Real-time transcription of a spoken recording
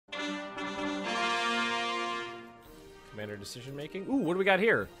Commander decision making. Ooh, what do we got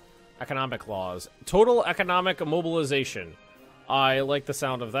here? Economic laws. Total economic mobilization. I like the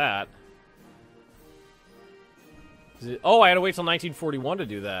sound of that. Oh, I had to wait till 1941 to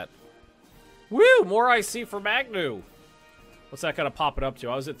do that. Woo! More IC for Magnus. What's that gonna pop it up to?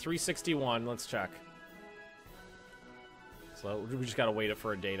 I was at 361. Let's check. So we just gotta wait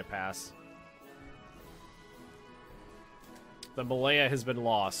for a day to pass. The Malaya has been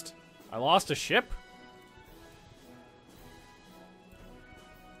lost. I lost a ship?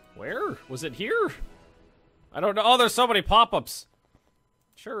 Where? Was it here? I don't know. Oh, there's so many pop-ups.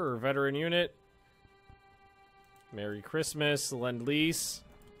 Sure, veteran unit. Merry Christmas, Lend-Lease.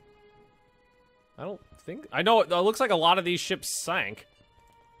 I don't think... I know, it looks like a lot of these ships sank.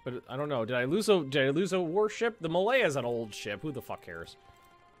 But I don't know. Did I lose a warship? The Malaya's an old ship. Who the fuck cares?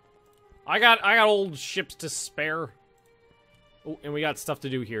 I got old ships to spare. Oh, and we got stuff to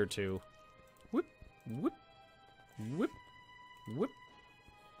do here too. Whoop, whoop, whoop, whoop.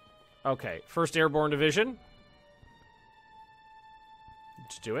 Okay, 1st Airborne Division.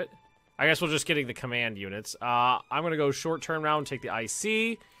 Let's do it. I guess we're just getting the command units. I'm gonna go short turn round, take the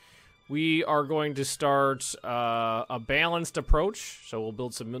IC. We are going to start a balanced approach, so we'll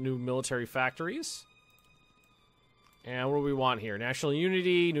build some new military factories. And what do we want here? National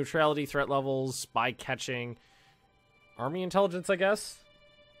unity, neutrality, threat levels, spy catching, army intelligence, I guess.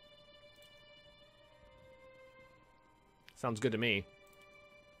 Sounds good to me.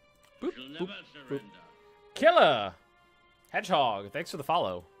 Boop, boop, boop. Killer! Hedgehog, thanks for the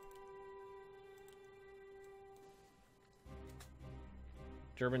follow.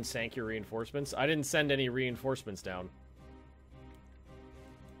 German sank your reinforcements. I didn't send any reinforcements down.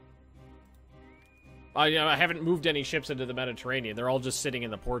 I haven't moved any ships into the Mediterranean. They're all just sitting in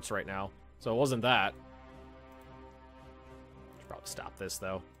the ports right now. So it wasn't that. Should probably stop this,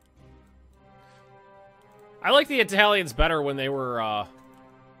 though. I like the Italians better when they were,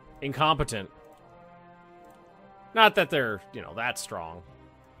 incompetent. Not that they're, you know, that strong.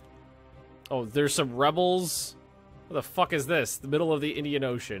 Oh, there's some rebels. What the fuck is this? The middle of the Indian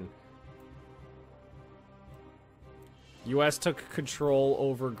Ocean. U.S. took control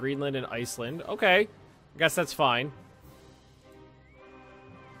over Greenland and Iceland. Okay. I guess that's fine.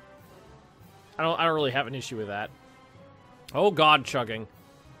 I don't really have an issue with that. Oh god, chugging.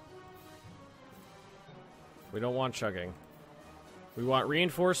 We don't want chugging. We want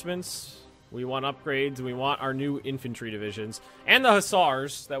reinforcements. We want upgrades. And we want our new infantry divisions. And the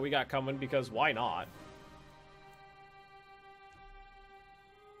Hussars that we got coming, because why not?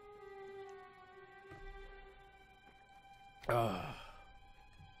 Hang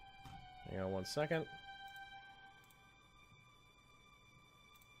on 1 second.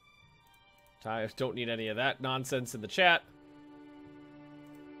 I don't need any of that nonsense in the chat.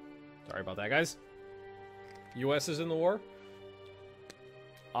 Sorry about that, guys. U.S. is in the war?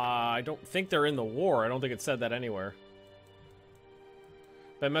 I don't think they're in the war. I don't think it said that anywhere.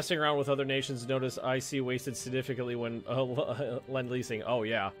 Been messing around with other nations. Notice IC wasted significantly when lend-leasing. Oh,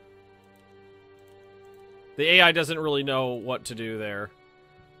 yeah. The AI doesn't really know what to do there.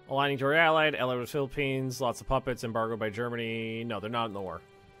 Aligning to our allied with Philippines, lots of puppets, embargo by Germany. No, they're not in the war.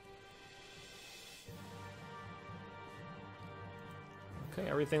 Okay,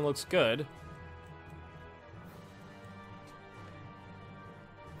 everything looks good.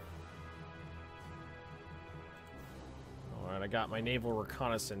 Alright, I got my naval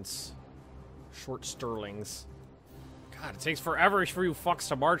reconnaissance. Short Sterlings. God, it takes forever for you fucks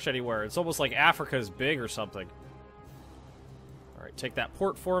to march anywhere. It's almost like Africa is big or something. Alright, take that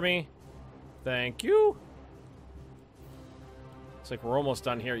port for me. Thank you. Looks like we're almost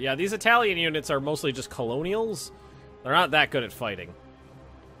done here. Yeah, these Italian units are mostly just colonials. They're not that good at fighting.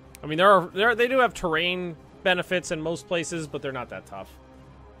 I mean, they do have terrain benefits in most places, but they're not that tough.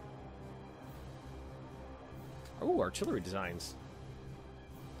 Oh, artillery designs.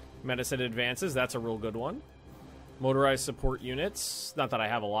 Medicine advances, that's a real good one. Motorized support units. Not that I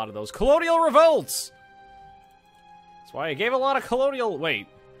have a lot of those. Colonial revolts! That's why I gave a lot of colonial... Wait.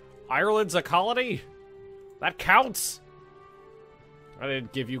 Ireland's a colony? That counts? I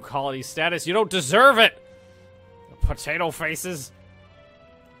didn't give you colony status. You don't deserve it! Potato faces.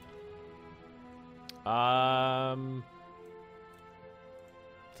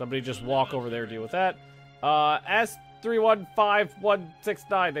 Somebody just walk over there and deal with that.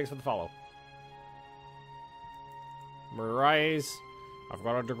 S315169, thanks for the follow. Murderize. I've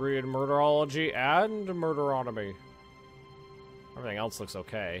got a degree in murderology and murderonomy. Everything else looks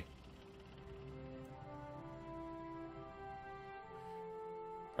okay.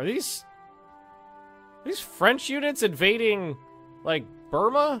 Are these French units invading, like,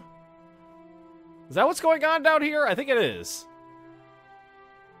 Burma? Is that what's going on down here? I think it is.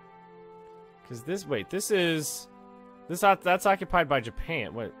 Because this, wait, that's occupied by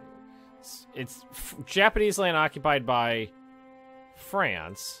Japan. What? It's Japanese land occupied by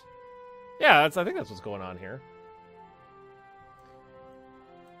France. Yeah, I think that's what's going on here.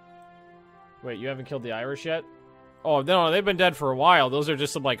 Wait, you haven't killed the Irish yet? Oh, no, they've been dead for a while. Those are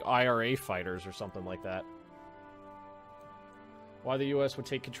just some, like, IRA fighters or something like that. Why the US would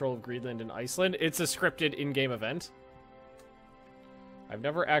take control of Greenland and Iceland? It's a scripted in-game event. I've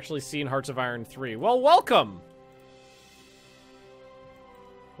never actually seen Hearts of Iron 3. Well, welcome!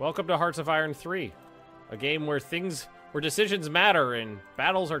 Welcome to Hearts of Iron 3. A game where decisions matter and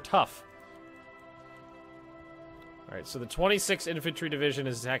battles are tough. Alright, so the 26th Infantry Division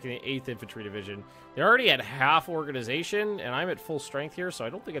is attacking the 8th Infantry Division. They're already at half organization, and I'm at full strength here, so I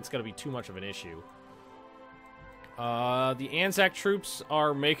don't think it's going to be too much of an issue. The Anzac troops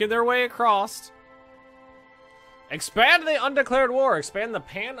are making their way across. Expand the undeclared war. Expand the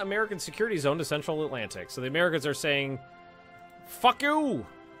Pan-American Security Zone to Central Atlantic. So the Americans are saying, fuck you!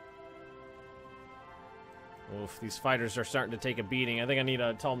 Oof, these fighters are starting to take a beating. I think I need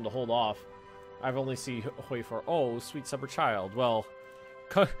to tell them to hold off. I've only seen Hoi for, oh, sweet summer child. Well,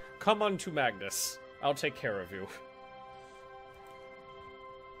 come unto Magnus. I'll take care of you.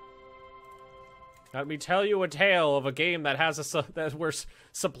 Let me tell you a tale of a game that has where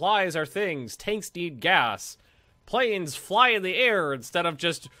supplies are things, tanks need gas, planes fly in the air instead of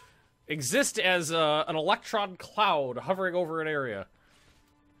just exist as an electron cloud hovering over an area.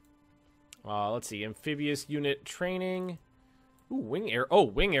 Let's see, amphibious unit training. Ooh, wing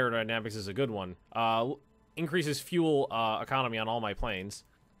aerodynamics is a good one. Increases fuel economy on all my planes.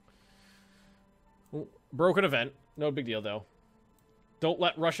 Ooh, broken event, no big deal though. Don't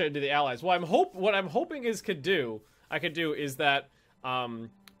let Russia into the Allies. Well, what I'm hoping I could do is that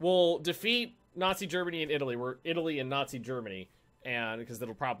we'll defeat Nazi Germany and Italy. We're Italy and Nazi Germany, and because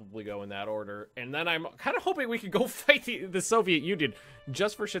it'll probably go in that order. And then I'm kind of hoping we could go fight the Soviet Union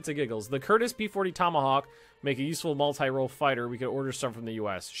just for shits and giggles. The Curtiss P-40 Tomahawk make a useful multi-role fighter. We could order some from the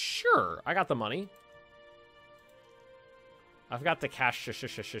U.S. Sure, I got the money. I've got the cash.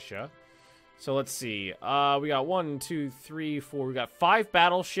 So let's see. We got 1, 2, 3, 4. We got 5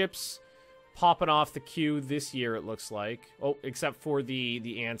 battleships popping off the queue this year, it looks like. Oh, except for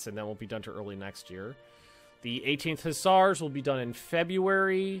the Anson. That won't be done till early next year. The 18th Hussars will be done in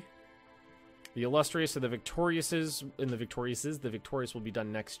February. The Illustrious and the Victoriouses. The Victorious will be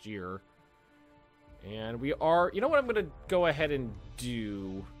done next year. And we are... You know what I'm going to go ahead and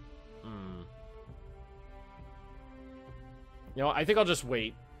do? You know, I think I'll just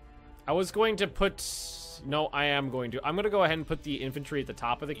wait. I was going to put... No, I am going to. I'm going to go ahead and put the infantry at the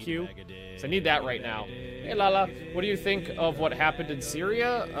top of the queue. So I need that right now. Hey, Lala. What do you think of what happened in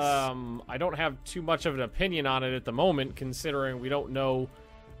Syria? I don't have too much of an opinion on it at the moment, considering we don't know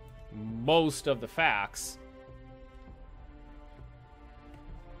most of the facts.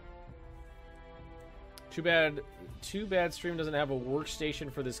 Too bad Stream doesn't have a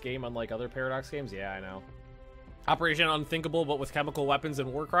workstation for this game, unlike other Paradox games. Yeah, I know. Operation Unthinkable, but with chemical weapons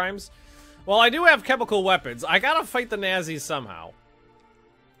and war crimes. Well, I do have chemical weapons. I gotta fight the Nazis somehow.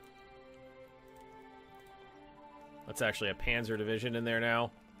 That's actually a Panzer Division in there now.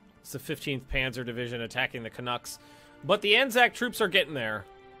 It's the 15th Panzer Division attacking the Canucks. But the Anzac troops are getting there.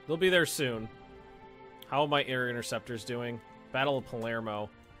 They'll be there soon. How are my air interceptors doing? Battle of Palermo.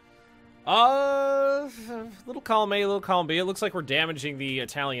 Little column A, little column B. It looks like we're damaging the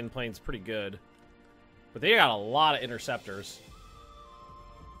Italian planes pretty good. But they got a lot of interceptors.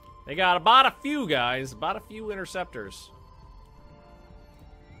 They got about a few, guys. About a few interceptors.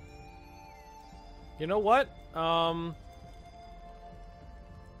 You know what? I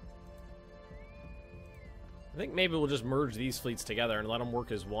think maybe we'll just merge these fleets together and let them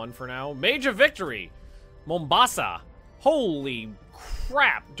work as one for now. Major victory! Mombasa. Holy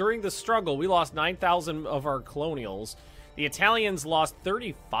crap. During the struggle, we lost 9,000 of our colonials. The Italians lost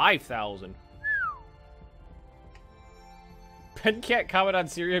 35,000. Ben can't comment on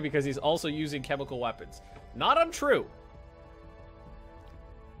Syria because he's also using chemical weapons. Not untrue.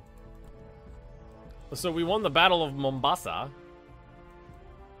 So we won the Battle of Mombasa.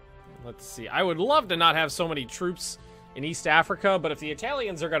 Let's see. I would love to not have so many troops in East Africa, but if the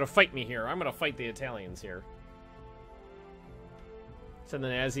Italians are going to fight me here, I'm going to fight the Italians here. Send the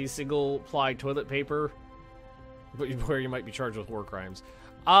Nazis single-ply toilet paper, where you might be charged with war crimes.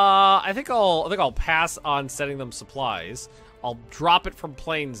 I think I'll pass on sending them supplies. I'll drop it from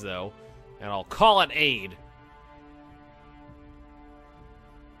planes, though, and I'll call it aid.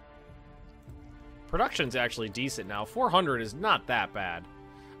 Production's actually decent now. 400 is not that bad.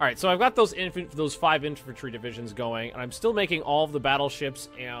 Alright, so I've got those 5 infantry divisions going, and I'm still making all of the battleships,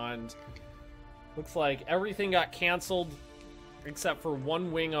 and looks like everything got canceled except for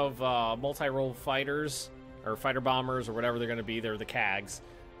one wing of multi-role fighters, or fighter bombers, or whatever they're going to be. They're the CAGs,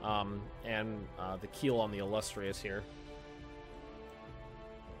 and the keel on the Illustrious here.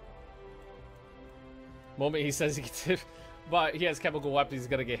 Moment he says he gets but he has chemical weapons, he's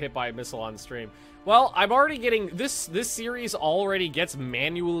gonna get hit by a missile on stream. Well, I'm already getting this series already gets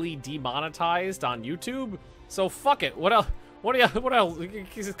manually demonetized on YouTube, so fuck it. What else? What else?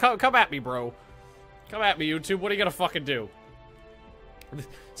 Come at me, bro. Come at me, YouTube. What are you gonna fucking do?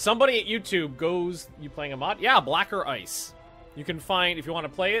 Somebody at YouTube goes, you playing a mod? Yeah, Blacker Ice. You can find, if you want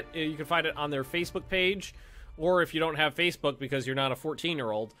to play it, you can find it on their Facebook page, or if you don't have Facebook because you're not a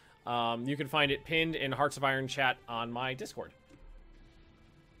 14-year-old, you can find it pinned in Hearts of Iron chat on my Discord.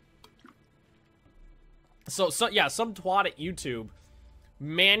 So yeah, some twat at YouTube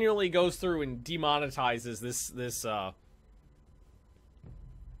manually goes through and demonetizes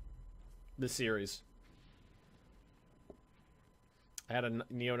this series. I had a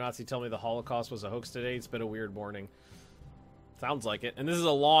neo-Nazi tell me the Holocaust was a hoax today. It's been a weird morning. Sounds like it. And this is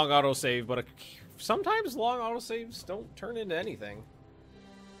a long autosave, but sometimes long autosaves don't turn into anything.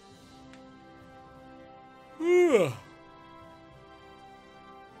 I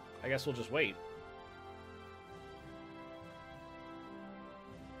guess we'll just wait.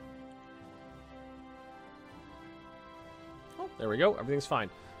 Oh, there we go. Everything's fine.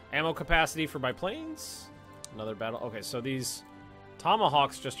 Ammo capacity for my planes. Another battle. Okay, so these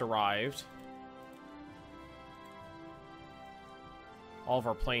Tomahawks just arrived. All of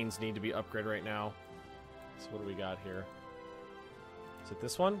our planes need to be upgraded right now. So what do we got here? Is it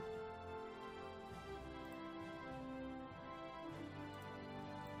this one?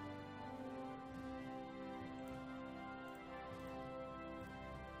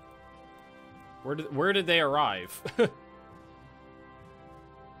 Where did they arrive?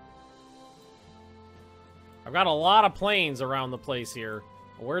 I've got a lot of planes around the place here.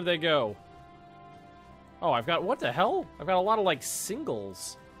 Where'd they go? Oh, I've got, what the hell? I've got a lot of, like,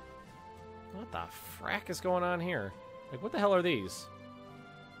 singles. What the frack is going on here? Like, what the hell are these?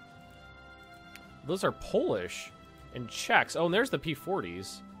 Those are Polish and Czechs. Oh, and there's the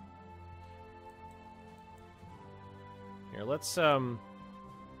P-40s. Here, let's,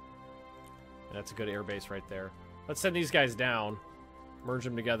 that's a good airbase right there. Let's send these guys down. Merge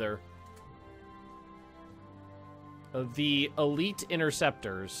them together. The elite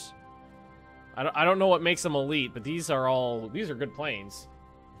interceptors. I don't know what makes them elite, but these are good planes.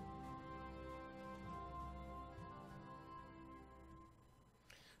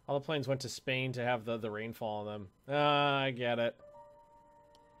 All the planes went to Spain to have the rainfall on them. I get it.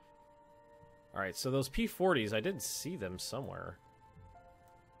 Alright, so those P-40s, I did see them somewhere.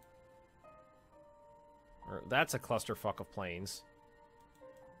 That's a clusterfuck of planes.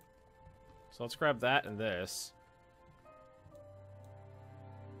 So let's grab that and this.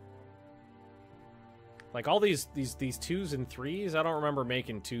 Like all these 2s and 3s, I don't remember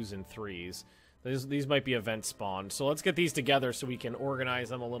making 2s and 3s. These might be event spawned. So let's get these together so we can organize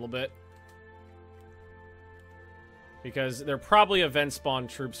them a little bit. Because they're probably event spawned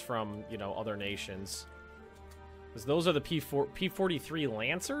troops from, you know, other nations. Because those are the P-43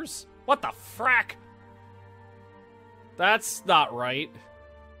 Lancers? What the frack? That's not right.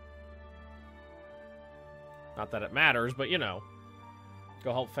 Not that it matters, but you know.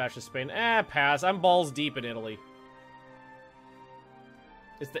 Go help fascist Spain. Pass. I'm balls deep in Italy.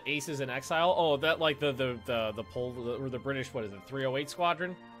 It's the Aces in Exile. Oh, that like the or the British, what is it, 308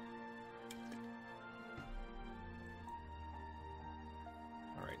 Squadron?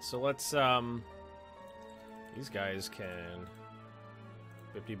 Alright, so let's these guys can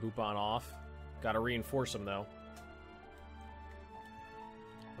bippity boop on off. Gotta reinforce them though.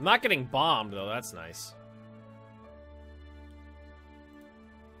 I'm not getting bombed though, that's nice.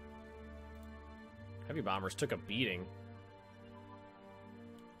 Heavy bombers took a beating.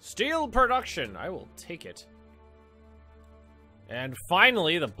 Steel production! I will take it. And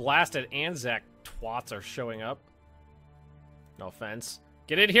finally, the blasted Anzac twats are showing up. No offense.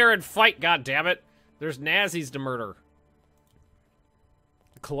 Get in here and fight, goddammit! There's Nazis to murder.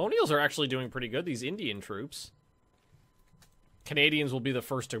 The Colonials are actually doing pretty good, these Indian troops. Canadians will be the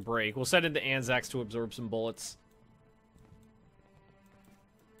first to break. We'll send in the Anzacs to absorb some bullets.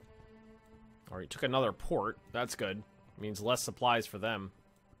 Alright, took another port. That's good. Means less supplies for them.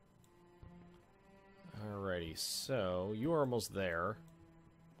 Alrighty, so you are almost there.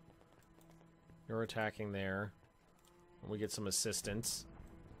 You're attacking there. And we get some assistance.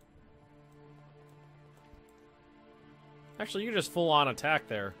 Actually, you're just full-on attack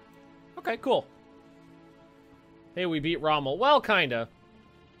there. Okay, cool. Hey, we beat Rommel. Well, kinda.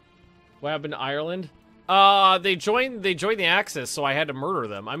 What happened to Ireland? They joined the Axis, so I had to murder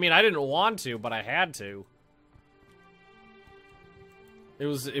them. I mean, I didn't want to, but I had to. It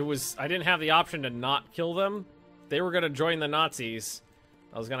was I didn't have the option to not kill them. They were gonna join the Nazis.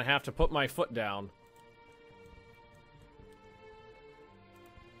 I was gonna have to put my foot down.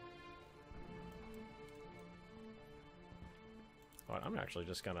 Alright, I'm actually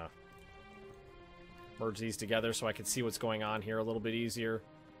just gonna merge these together so I can see what's going on here a little bit easier.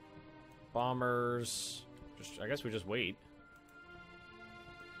 Bombers. I guess we just wait.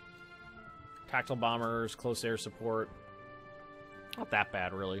 Tactical bombers, close air support. Not that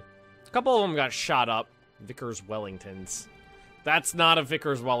bad, really. A couple of them got shot up. Vickers Wellingtons. That's not a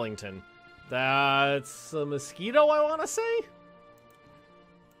Vickers Wellington. That's a mosquito, I want to say?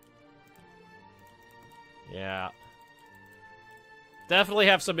 Yeah. Definitely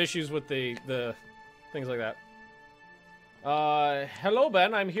have some issues with the things like that. Hello,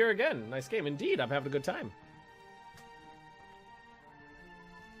 Ben. I'm here again. Nice game. Indeed, I'm having a good time.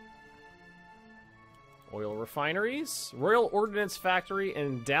 Oil refineries, Royal Ordnance Factory,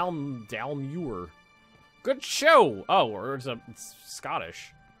 and Dalmuir. Good show! Oh, or it's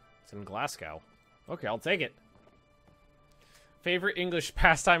Scottish. It's in Glasgow. Okay, I'll take it. Favorite English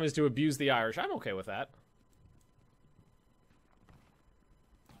pastime is to abuse the Irish. I'm okay with that.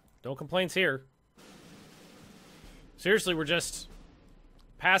 No complaints here. Seriously, we're just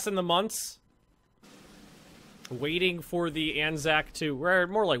passing the months, waiting for the Anzac to, we're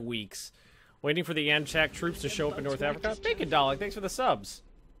more like weeks, waiting for the Anzac troops to show up in North Africa. Bacon Dalek, thanks for the subs.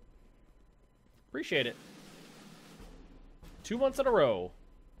 Appreciate it. 2 months in a row.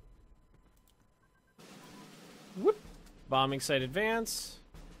 Whoop. Bombing site advance.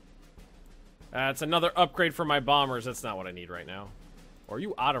 That's another upgrade for my bombers. That's not what I need right now. Are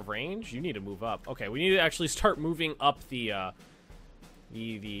you out of range? You need to move up. Okay, we need to actually start moving up the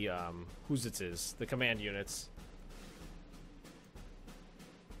Huzitzes, the command units.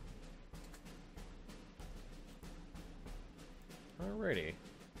 Alrighty.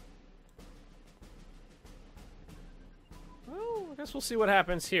 Well, I guess we'll see what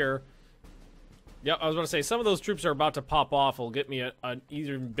happens here. Yep, I was about to say, some of those troops are about to pop off. Will get me an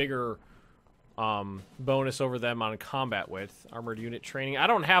even bigger bonus over them on combat width. Armored unit training. I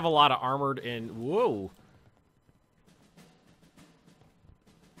don't have a lot of armored in... Whoa.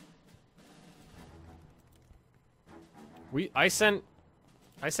 I sent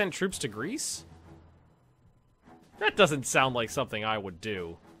troops to Greece? That doesn't sound like something I would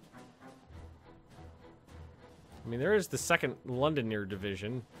do. I mean, there is the 2nd Londonere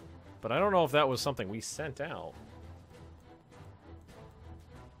Division, but I don't know if that was something we sent out.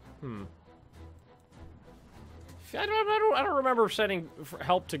 I don't remember sending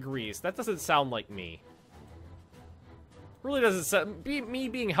help to Greece. That doesn't sound like me. Really doesn't sound... Me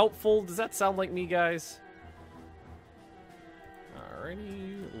being helpful, does that sound like me, guys?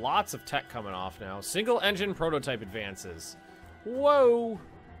 Alrighty. Lots of tech coming off now. Single engine prototype advances. Whoa!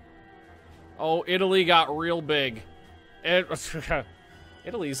 Oh, Italy got real big.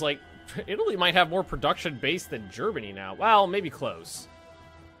 Italy's like... Italy might have more production base than Germany now. Well, maybe close.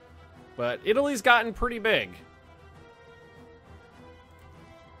 But Italy's gotten pretty big.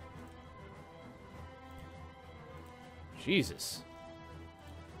 Jesus.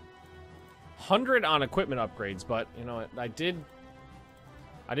 100 on equipment upgrades, but, you know, I did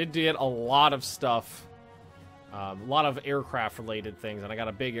get a lot of stuff. A lot of aircraft-related things, and I got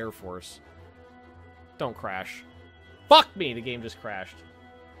a big Air Force. Don't crash. Fuck me! The game just crashed.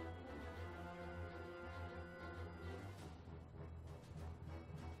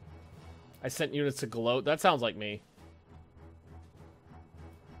 I sent units to Gloat. That sounds like me.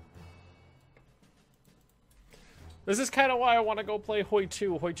 This is kind of why I want to go play Hoi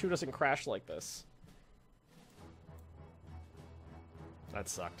 2. Hoi 2 doesn't crash like this. That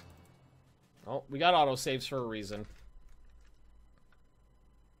sucked. Oh, we got autosaves for a reason.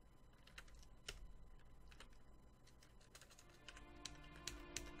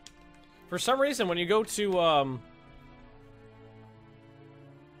 For some reason, when you go to, go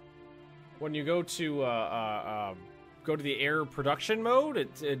to the air production mode,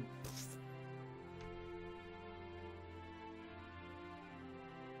 it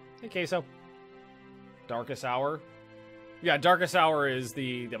Hey, Queso. Darkest Hour. Yeah, Darkest Hour is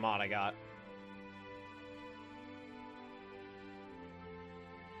the mod I got.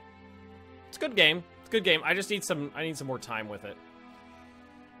 It's a good game. It's a good game. I just need some more time with it.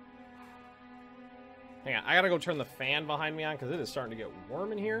 Hang on, I gotta go turn the fan behind me on because it is starting to get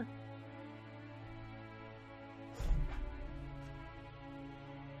warm in here.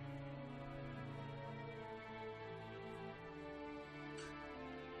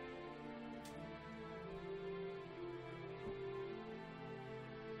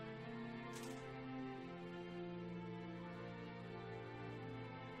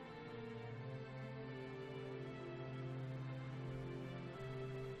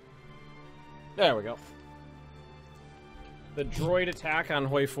 There we go. The droid attack on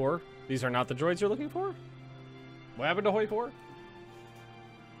Hoi 4. These are not the droids you're looking for? What happened to Hoi 4?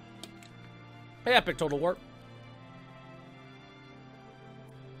 Hey, Epic Total War.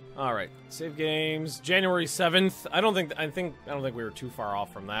 All right, save games. January 7th. I don't think we were too far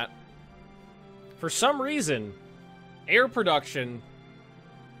off from that. For some reason, air production,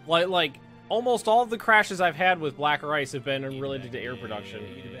 like almost all of the crashes I've had with Black or Ice have been related to air production.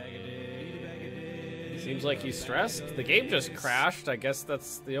 Seems like he's stressed. The game just crashed. I guess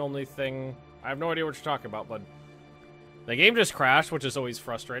that's the only thing. I have no idea what you're talking about, bud. The game just crashed, which is always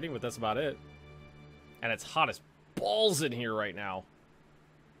frustrating, but that's about it. And it's hot as balls in here right now.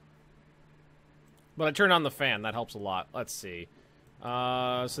 But I turned on the fan. That helps a lot. Let's see.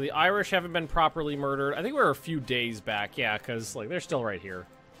 So the Irish haven't been properly murdered. I think we were a few days back. Yeah, because like they're still right here.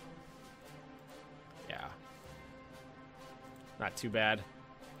 Yeah. Not too bad.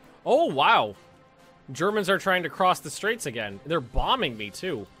 Oh, wow. Germans are trying to cross the straits again. They're bombing me,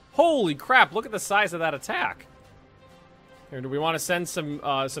 too. Holy crap, look at the size of that attack. Here, do we want to send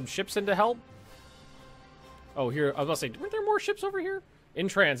some ships in to help? Oh, here, I was about to say, weren't there more ships over here? In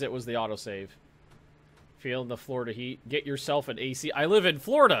transit was the autosave. Feeling the Florida heat. Get yourself an AC. I live in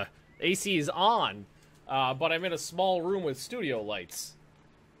Florida. AC is on. But I'm in a small room with studio lights.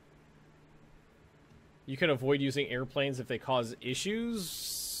 You can avoid using airplanes if they cause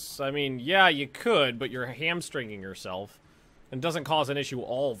issues. I mean, yeah, you could, but you're hamstringing yourself. And it doesn't cause an issue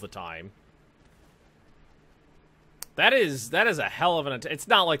all the time. That is a hell of an attack. It's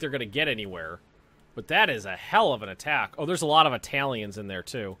not like they're going to get anywhere. But that is a hell of an attack. Oh, there's a lot of Italians in there,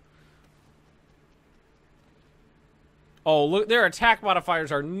 too. Oh, look, their attack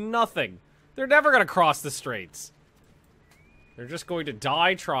modifiers are nothing. They're never going to cross the straits. They're just going to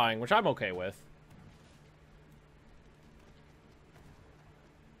die trying, which I'm okay with.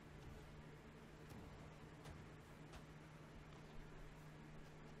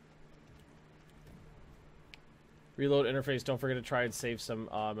 Reload interface, don't forget to try and save some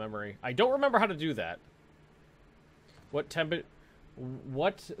memory. I don't remember how to do that. What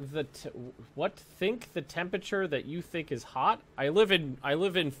think the temperature that you think is hot? I live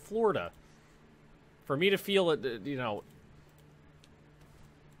in Florida. For me to feel it, you know,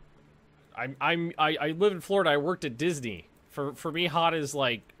 I live in Florida. I worked at Disney. For me, hot is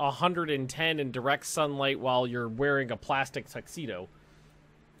like 110 in direct sunlight while you're wearing a plastic tuxedo.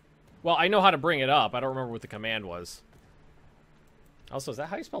 Well, I know how to bring it up. I don't remember what the command was. Also, is that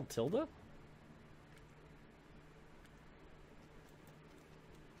how you spell tilde?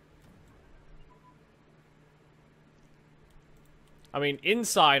 I mean,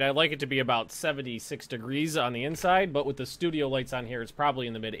 inside, I like it to be about 76 degrees on the inside, but with the studio lights on here, it's probably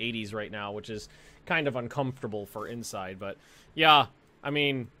in the mid-80s right now, which is kind of uncomfortable for inside. But, yeah, I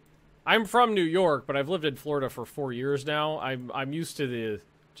mean, I'm from New York, but I've lived in Florida for 4 years now. I'm used to the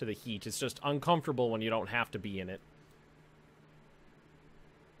heat. It's just uncomfortable when you don't have to be in it.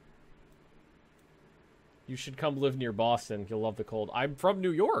 You should come live near Boston. You'll love the cold. I'm from New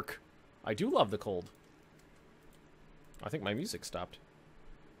York. I do love the cold. I think my music stopped.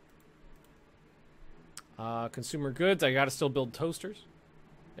 Consumer goods. I gotta still build toasters.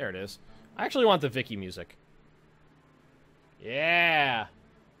 There it is. I actually want the Vicky music. Yeah.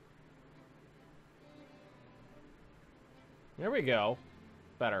 There we go.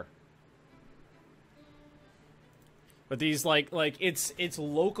 Better. But these like it's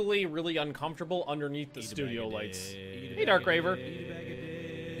locally really uncomfortable underneath the studio lights. Hey, Dark Raver.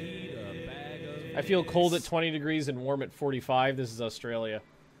 I feel cold at 20 degrees and warm at 45. This is Australia.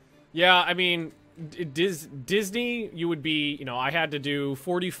 Yeah, I mean, Disney, you would be, you know, I had to do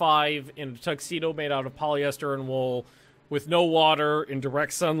 45 in a tuxedo made out of polyester and wool with no water in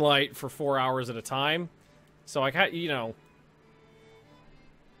direct sunlight for 4 hours at a time. So I got, you know.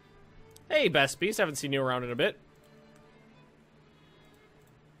 Hey, Best Beast, haven't seen you around in a bit.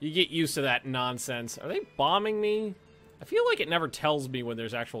 You get used to that nonsense. Are they bombing me? I feel like it never tells me when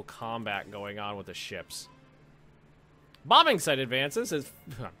there's actual combat going on with the ships. Bombing site advances is...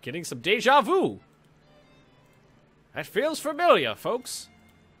 I'm getting some deja vu. That feels familiar, folks.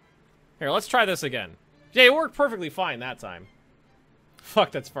 Here, let's try this again. Yeah, it worked perfectly fine that time.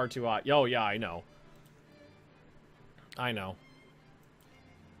 Fuck, that's far too hot. Oh, yeah, I know. I know.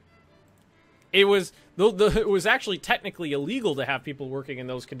 It was it was actually technically illegal to have people working in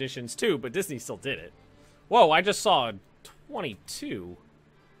those conditions too, but Disney still did it. Whoa, I just saw 22.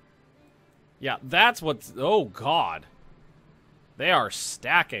 Yeah, that's what's... Oh, God. They are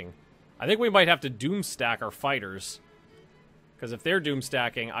stacking. I think we might have to doom stack our fighters. Because if they're doom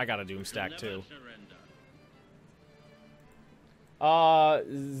stacking, I gotta doom stack too.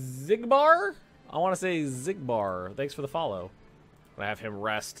 Zigbar? I want to say Zigbar. Thanks for the follow. I have him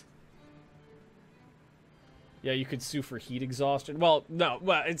rest. Yeah, you could sue for heat exhaustion. Well, no,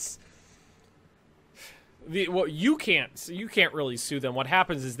 well, it's you can't really sue them. What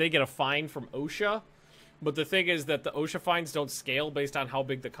happens is they get a fine from OSHA, but the thing is that the OSHA fines don't scale based on how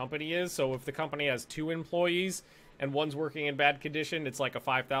big the company is. So if the company has 2 employees and one's working in bad condition, it's like a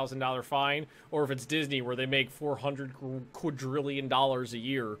 $5,000 fine. Or if it's Disney, where they make $400 quadrillion a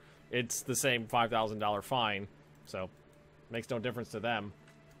year, it's the same $5,000 fine. So makes no difference to them.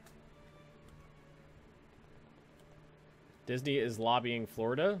 Disney is lobbying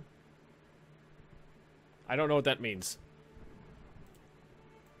Florida? I don't know what that means.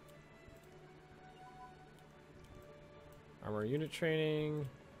 Armor unit training.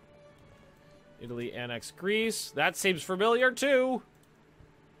 Italy annexed Greece. That seems familiar too.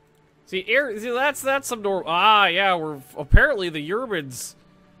 See, that's some door. Ah, yeah, we're apparently the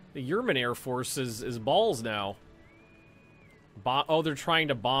Yerman Air Force is balls now. Oh, they're trying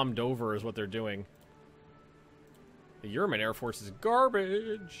to bomb Dover is what they're doing. The Yerman Air Force is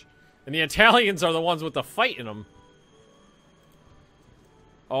garbage. And the Italians are the ones with the fight in them.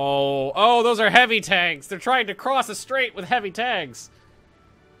 Oh, those are heavy tanks. They're trying to cross a strait with heavy tanks.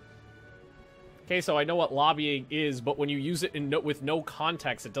 Okay, so I know what lobbying is, but when you use it with no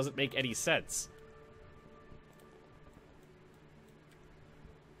context, it doesn't make any sense.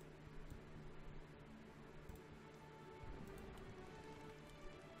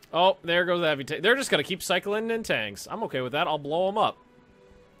 Oh, there goes the heavy tank. They're just gonna keep cycling in tanks. I'm okay with that. I'll blow them up.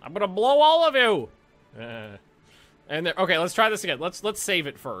 I'm gonna blow all of you. And okay, let's try this again. Let's save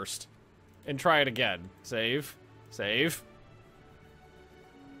it first, and try it again. Save.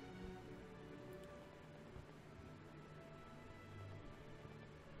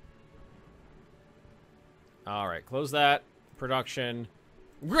 All right, close that. Production.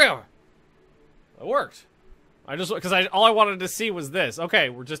 It worked. All I wanted to see was this. Okay,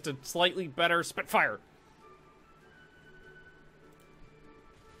 we're just a slightly better Spitfire.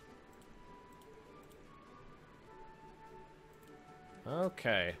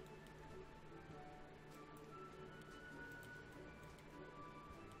 Okay.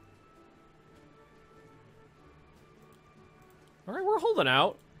 All right, we're holding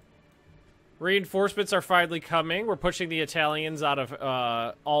out. Reinforcements are finally coming. We're pushing the Italians out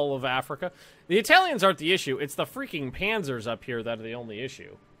of all of Africa. The Italians aren't the issue. It's the freaking panzers up here that are the only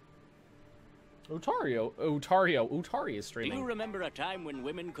issue. Utari is streaming. Do you remember a time when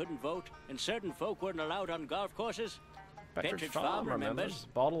women couldn't vote and certain folk weren't allowed on golf courses? Petridge Farm remembers.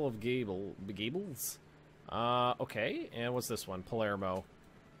 Bottle of Gables. Okay. And what's this one? Palermo.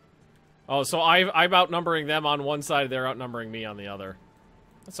 Oh, so I'm outnumbering them on one side. They're outnumbering me on the other.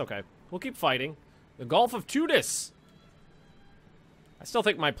 That's okay. We'll keep fighting. The Gulf of Tunis. I still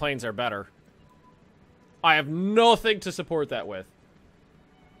think my planes are better. I have nothing to support that with.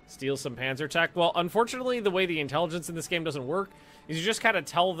 Steal some panzer tech. Well, unfortunately, the way the intelligence in this game doesn't work is you just kind of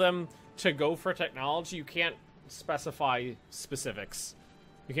tell them to go for technology. You can't specify specifics.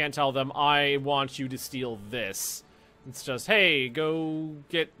 You can't tell them, I want you to steal this. It's just, hey, go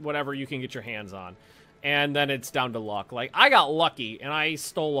get whatever you can get your hands on. And then it's down to luck. Like, I got lucky, and I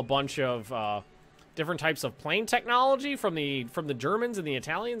stole a bunch of different types of plane technology from the Germans and the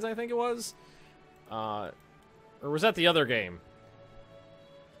Italians, I think it was. Or was that the other game?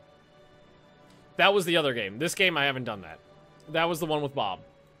 That was the other game. This game, I haven't done that. That was the one with Bob.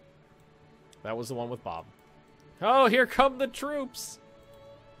 Oh, here come the troops!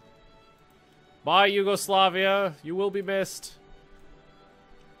 Bye, Yugoslavia. You will be missed.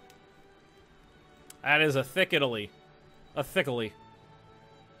 That is a thick Italy. A thickily.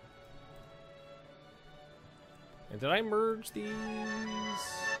 And did I merge these?